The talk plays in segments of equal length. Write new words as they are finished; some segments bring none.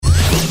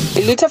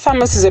Lilitha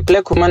Pharmacy is a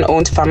black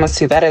woman-owned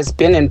pharmacy that has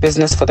been in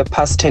business for the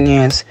past 10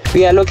 years.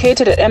 We are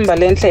located at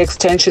Mbalenhle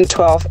Extension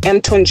 12,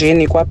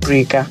 Mthonjeni,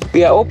 KwaBriga.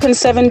 We are open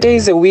 7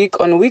 days a week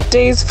on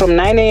weekdays from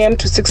 9 a.m.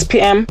 to 6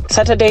 p.m.,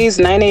 Saturdays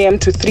 9 a.m.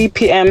 to 3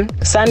 p.m.,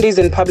 Sundays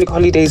and public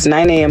holidays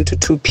 9 a.m. to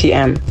 2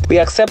 p.m. We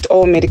accept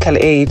all medical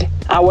aid.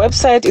 Our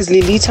website is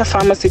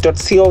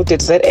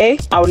lilithapharmacy.co.za.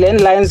 Our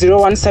landline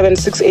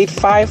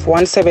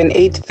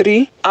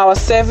 017-685-1783. Our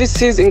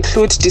services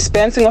include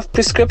dispensing of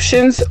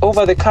prescriptions,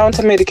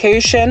 over-the-counter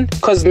medication,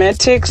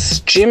 cosmetics,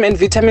 gym and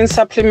vitamin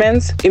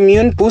supplements,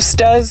 immune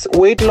boosters,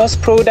 weight loss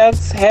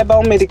products,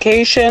 herbal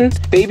medication,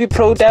 baby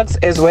products,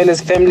 as well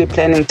as family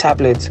planning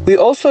tablets. We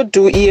also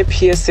do ear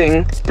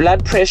piercing,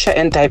 blood pressure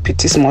and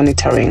diabetes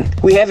monitoring.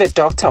 We have a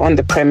doctor on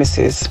the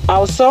premises.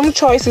 Our song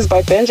choice is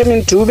by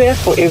Benjamin Dube,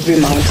 For Every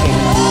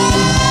Mountain.